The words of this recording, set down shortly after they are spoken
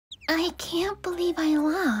I can't believe I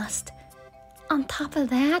lost. On top of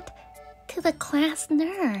that, to the class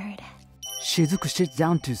nerd. Shizuku sits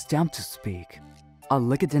down to stamp to speak. I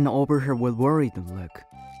look at her over her with worried look.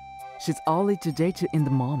 She's early today in the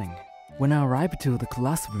morning. When I arrive to the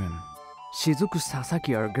classroom, Shizuku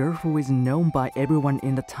Sasaki, a girl who is known by everyone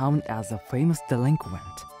in the town as a famous delinquent,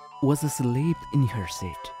 was asleep in her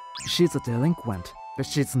seat. She's a delinquent, but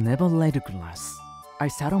she's never late to class. I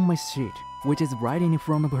sat on my seat, which is right in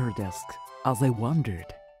front of her desk, as I wondered.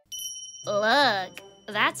 Look,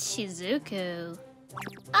 that's Shizuku.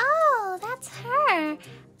 Oh, that's her.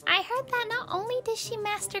 I heard that not only did she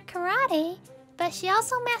master karate, but she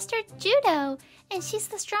also mastered judo, and she's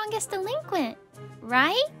the strongest delinquent,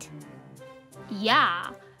 right? Yeah.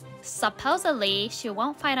 Supposedly, she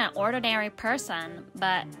won't fight an ordinary person,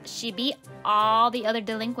 but she beat all the other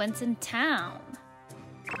delinquents in town.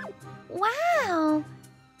 Wow!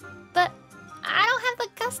 But I don't have the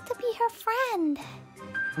guts to be her friend.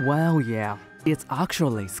 Well, yeah, it's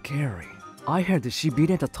actually scary. I heard she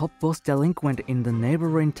beat the top boss delinquent in the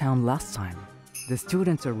neighboring town last time. The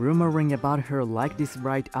students are rumoring about her like this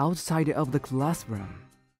right outside of the classroom.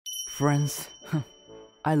 Friends,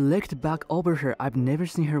 I looked back over her. I've never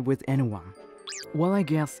seen her with anyone. Well, I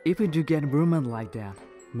guess if you do get rumored like that,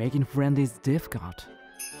 making friends is difficult.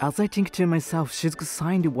 As I think to myself, she's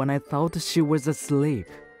signed when I thought she was asleep.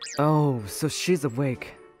 Oh, so she's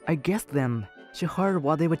awake. I guess then she heard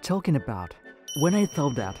what they were talking about. When I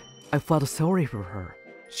thought that, I felt sorry for her.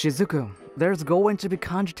 Shizuku, there's going to be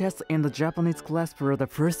contest in the Japanese class for the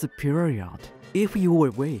first period. If you were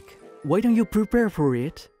awake, why don't you prepare for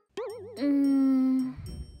it?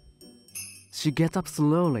 She gets up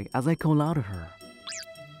slowly as I call out to her.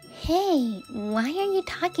 Hey, why are you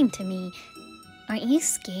talking to me? Aren't you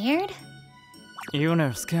scared? You're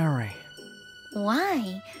not scary.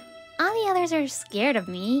 Why? All the others are scared of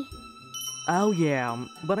me. Oh yeah,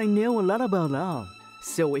 but I know a lot about love.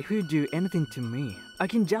 So if you do anything to me, I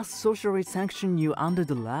can just socially sanction you under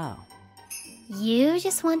the law. You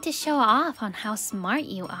just want to show off on how smart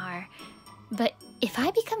you are. But if I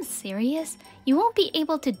become serious, you won't be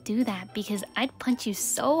able to do that because I'd punch you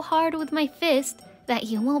so hard with my fist that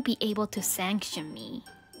you won't be able to sanction me.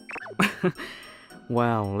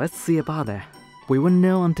 Well, let's see about that. We will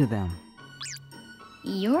know until then.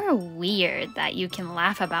 You're weird that you can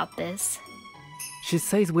laugh about this. She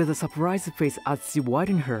says with a surprised face as she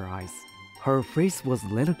widened her eyes. Her face was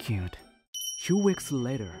a little cute. 2 weeks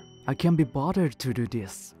later, I can't be bothered to do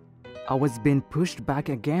this. I was being pushed back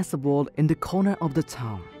against the wall in the corner of the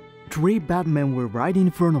town. 3 bad men were right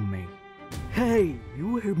in front of me. Hey,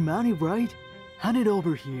 you heard money, right? Hand it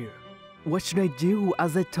over here. What should I do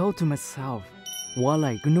as I thought to myself? While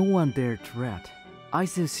I ignored their threat, I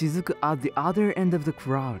saw Shizuku at the other end of the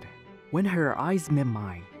crowd. When her eyes met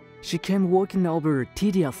mine, she came walking over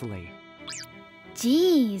tediously.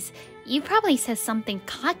 Jeez, you probably said something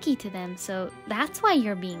cocky to them, so that's why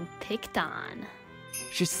you're being picked on.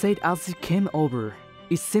 She said as she came over,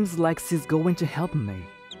 it seems like she's going to help me,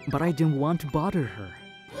 but I didn't want to bother her.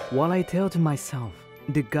 While I thought to myself,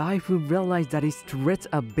 the guy who realized that his threats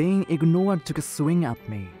are being ignored took a swing at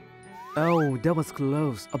me. Oh, that was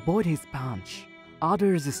close. Avoid his punch.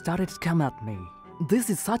 Others started to come at me. This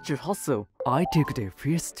is such a hustle. I took their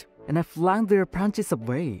fist and I flung their punches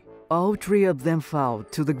away. All 3 of them fell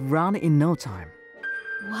to the ground in no time.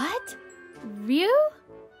 What? Ryu?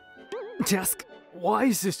 Just, why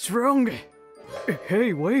is he strong?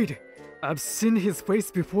 Hey, wait. I've seen his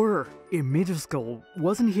face before. In middle school,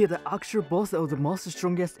 wasn't he the actual boss of the most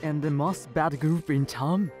strongest and the most bad group in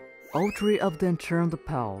town? All 3 of them turned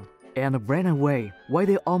pale and ran away while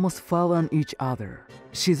they almost fell on each other.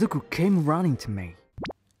 Shizuku came running to me.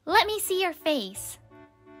 Let me see your face.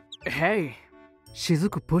 Hey!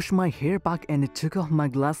 Shizuku pushed my hair back and took off my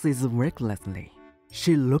glasses recklessly.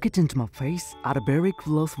 She looked into my face at a very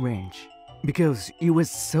close range. Because it was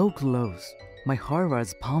so close, my heart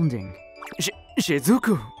was pounding.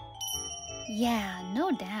 Shizuku! Yeah,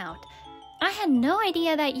 no doubt. I had no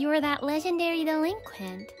idea that you were that legendary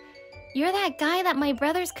delinquent. You're that guy that my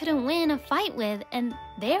brothers couldn't win a fight with, and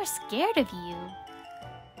they're scared of you.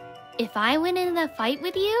 If I win in the fight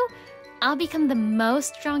with you, I'll become the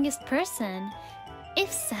most strongest person.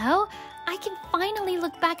 If so, I can finally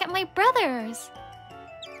look back at my brothers.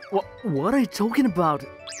 What are you talking about?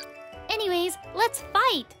 Anyways, let's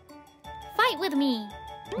fight. Fight with me.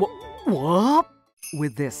 What?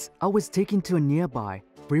 With this, I was taken to a nearby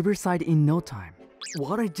riverside in no time.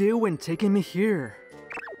 What are you doing taking me here?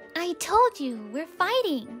 I told you, we're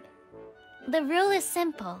fighting. The rule is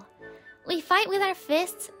simple. We fight with our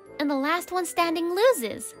fists, and the last one standing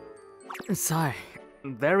loses. Sai,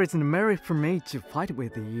 There isn't merit for me to fight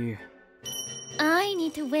with you. I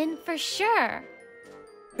need to win for sure.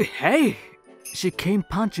 Hey! She came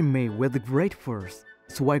punching me with great force,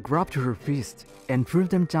 so I grabbed her fist and threw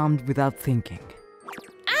them down without thinking.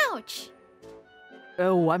 Ouch!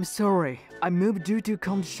 Oh, I'm sorry. I moved due to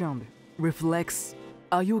condition. Reflex.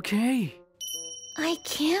 Are you okay? I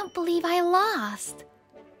can't believe I lost.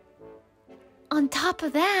 On top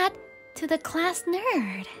of that, to the class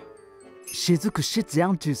nerd. Shizuku sits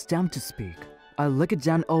down to stand to speak. I look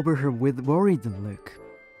down over her with worried look.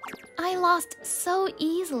 I lost so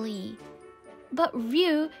easily. But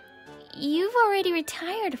Ryu, you've already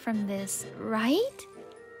retired from this, right?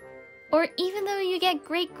 Or even though you get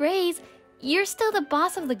great grades, you're still the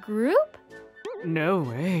boss of the group? No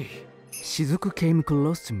way. Shizuku came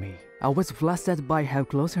close to me. I was flustered by how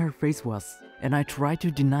close her face was, and I tried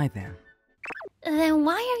to deny them. Then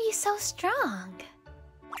why are you so strong?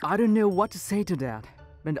 I don't know what to say to that,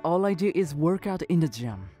 but all I do is work out in the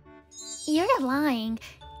gym. You're lying.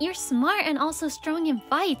 You're smart and also strong in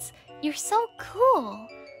fights. You're so cool.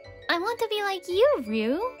 I want to be like you,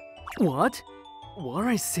 Ryu. What? What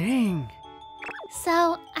are you saying?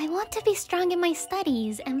 So, I want to be strong in my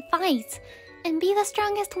studies and fights, and be the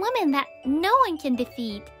strongest woman that no one can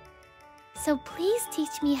defeat. So please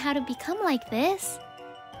teach me how to become like this.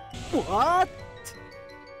 What?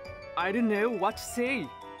 I don't know what to say.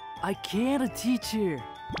 I can't teach you.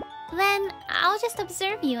 Then I'll just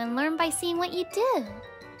observe you and learn by seeing what you do.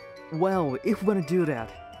 Well, if you want to do that,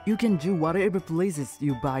 you can do whatever pleases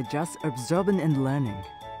you by just observing and learning.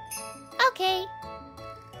 Okay.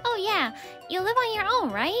 Oh yeah, you live on your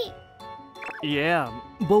own, right? Yeah,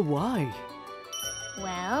 but why?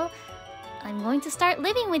 Well, I'm going to start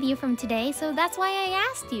living with you from today, so that's why I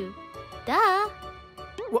asked you. Duh.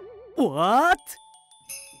 What?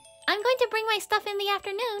 I'm going to bring my stuff in the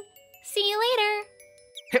afternoon. See you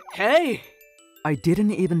later. Hey! I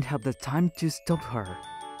didn't even have the time to stop her,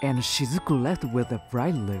 and Shizuku left with a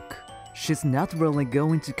bright look. She's not really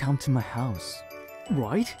going to come to my house,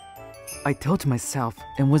 right? I told myself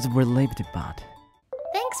and was relieved about.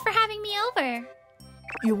 Thanks for having me over.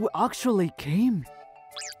 You actually came?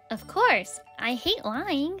 Of course, I hate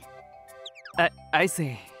lying. I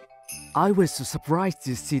see. I was so surprised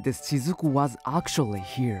to see that Shizuku was actually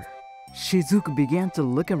here. Shizuku began to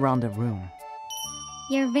look around the room.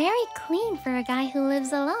 You're very clean for a guy who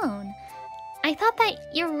lives alone. I thought that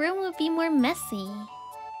your room would be more messy.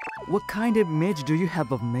 What kind of image do you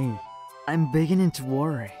have of me? I'm beginning to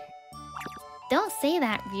worry. Don't say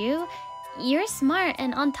that, Ryu. You're smart,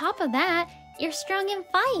 and on top of that, you're strong in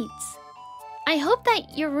fights. I hope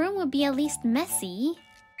that your room would be at least messy.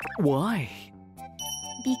 Why?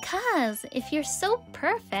 Because if you're so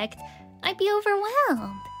perfect, I'd be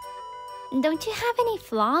overwhelmed. Don't you have any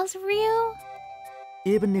flaws, Ryu?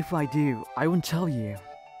 Even if I do, I won't tell you.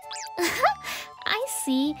 I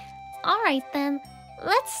see. Alright then,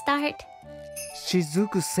 let's start.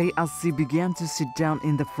 Shizuku said as she began to sit down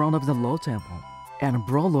in the front of the low table and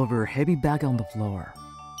brought over a heavy bag on the floor.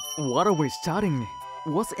 What are we starting?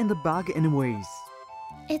 What's in the bag anyways?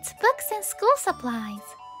 It's books and school supplies.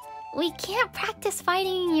 We can't practice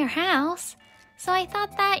fighting in your house, so I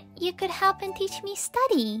thought that you could help and teach me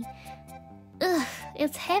study. Ugh,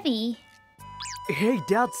 it's heavy. Hey,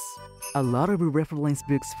 that's... A lot of reference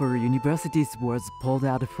books for universities was pulled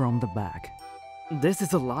out from the bag. This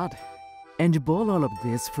is a lot. And you bought all of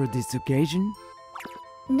this for this occasion?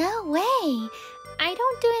 No way! I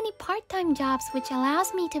don't do any part-time jobs which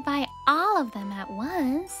allows me to buy all of them at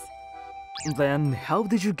once. Then how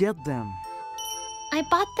did you get them? I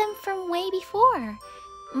bought them from way before.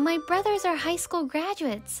 My brothers are high school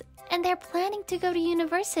graduates, and they're planning to go to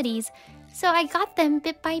universities, so I got them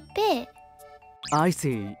bit by bit. I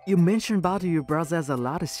see. You mentioned about your brothers a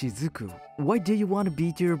lot, Shizuku. Why do you want to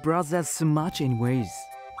beat your brothers so much anyways?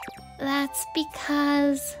 That's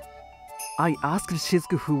because... I asked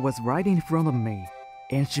Shizuku who was right in front of me,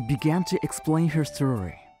 and she began to explain her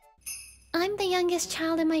story. I'm the youngest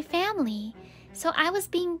child in my family, so I was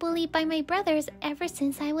being bullied by my brothers ever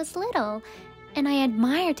since I was little, and I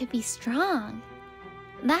admire to be strong.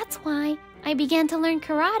 That's why I began to learn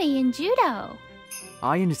karate and judo.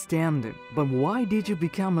 I understand, but why did you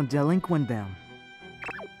become a delinquent then?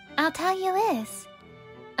 I'll tell you this.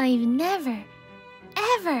 I've never,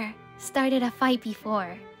 ever started a fight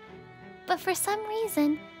before. But for some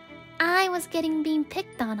reason, I was being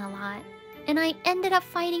picked on a lot, and I ended up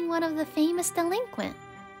fighting one of the famous delinquent.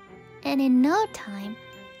 And in no time,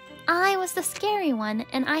 I was the scary one,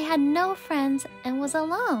 and I had no friends and was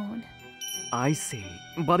alone. I see.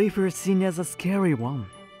 But if you're seen as a scary one,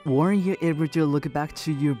 weren't you able to look back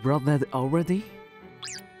to your brother already?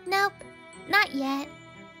 Nope, not yet.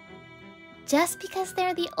 Just because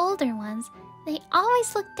they're the older ones, they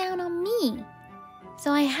always look down on me.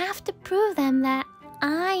 So I have to prove them that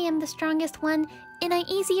I am the strongest one in an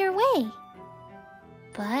easier way.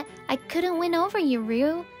 But I couldn't win over you,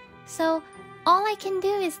 Ryu. So all I can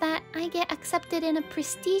do is that I get accepted in a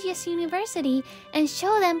prestigious university and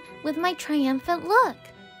show them with my triumphant look.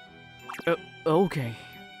 Okay.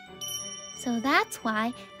 So that's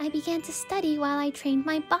why I began to study while I trained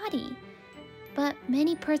my body. But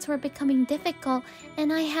many parts were becoming difficult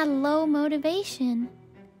and I had low motivation.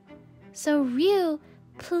 So Ryu,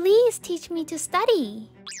 please teach me to study.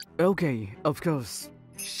 Okay, of course.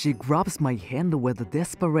 She grabs my hand with a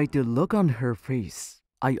desperate look on her face.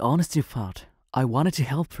 I honestly thought I wanted to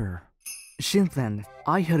help her. Since then,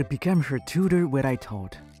 I had become her tutor where I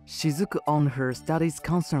taught Shizuku on her studies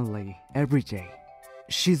constantly, every day.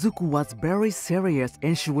 Shizuku was very serious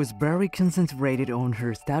and she was very concentrated on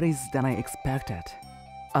her studies than I expected.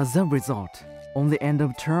 As a result, on the end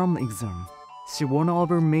of term exam, she won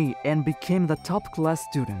over me and became the top class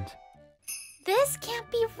student. This can't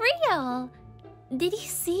be real! Did you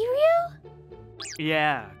see Ryu?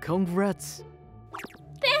 Yeah, congrats!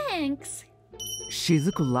 Thanks!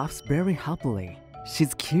 Shizuku laughs very happily.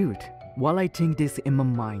 She's cute. While I think this in my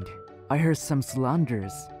mind, I heard some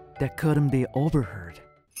slanders that couldn't be overheard.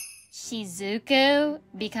 Shizuku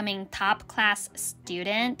becoming top class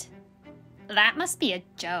student? That must be a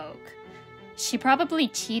joke. She probably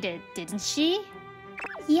cheated, didn't she?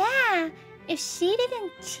 Yeah, if she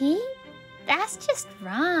didn't cheat, that's just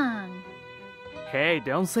wrong. Hey,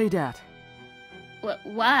 don't say that.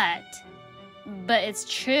 What? But it's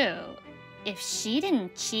true. If she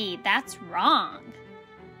didn't cheat, that's wrong.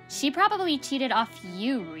 She probably cheated off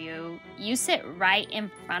you, Ryu. You sit right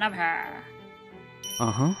in front of her.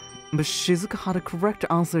 Uh-huh. But Shizuka had the correct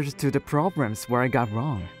answers to the problems where I got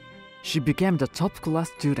wrong. She became the top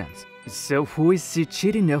class student. So who is she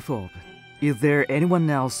cheating off of? Is there anyone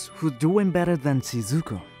else who's doing better than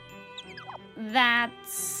Shizuku?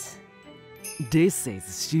 That's... This is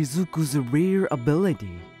Shizuku's rare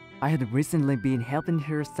ability. I had recently been helping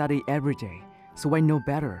her study every day, so I know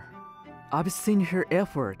better. I've seen her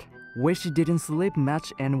effort, where she didn't sleep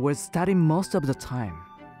much and was studying most of the time.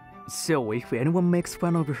 So if anyone makes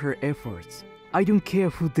fun of her efforts, I don't care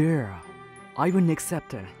who they are. I won't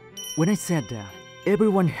accept it. When I said that,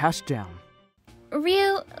 everyone hushed down.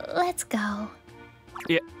 Ryu, let's go.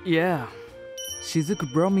 Yeah.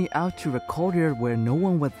 Shizuku brought me out to a courtyard where no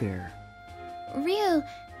one was there. Ryu,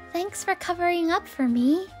 thanks for covering up for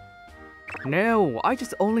me. No, I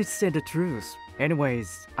just only said the truth.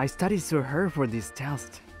 Anyways, I studied so hard for this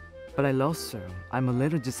test. But I lost, so I'm a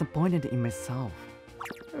little disappointed in myself.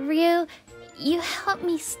 Ryu, you helped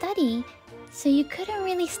me study, so you couldn't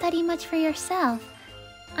really study much for yourself.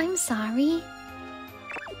 I'm sorry.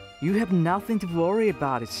 You have nothing to worry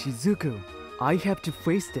about, Shizuku. I have to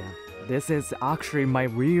face them. This is actually my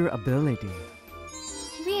real ability.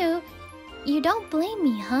 Ryu, you don't blame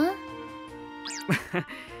me, huh?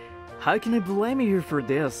 How can I blame you for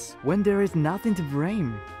this when there is nothing to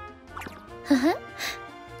blame? Haha,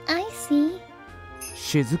 I see.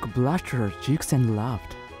 Shizuku blushed her cheeks and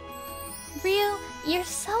laughed. Ryu, you're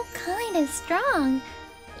so kind and strong.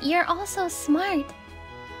 You're also smart.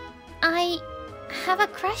 I have a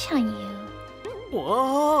crush on you.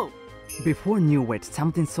 Whoa! Before I knew it,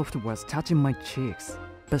 something soft was touching my cheeks.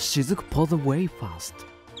 But Shizuku pulled away fast.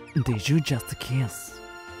 Did you just kiss?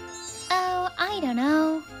 Oh, I don't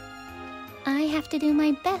know. I have to do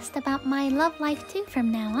my best about my love life too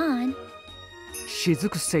from now on.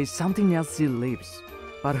 Shizuku said something else she leaves,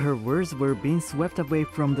 but her words were being swept away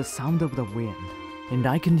from the sound of the wind, and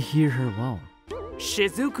I can hear her well.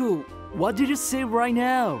 Shizuku, what did you say right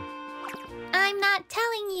now? I'm not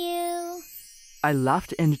telling you. I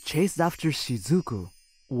laughed and chased after Shizuku,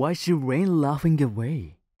 while she ran laughing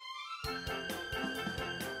away.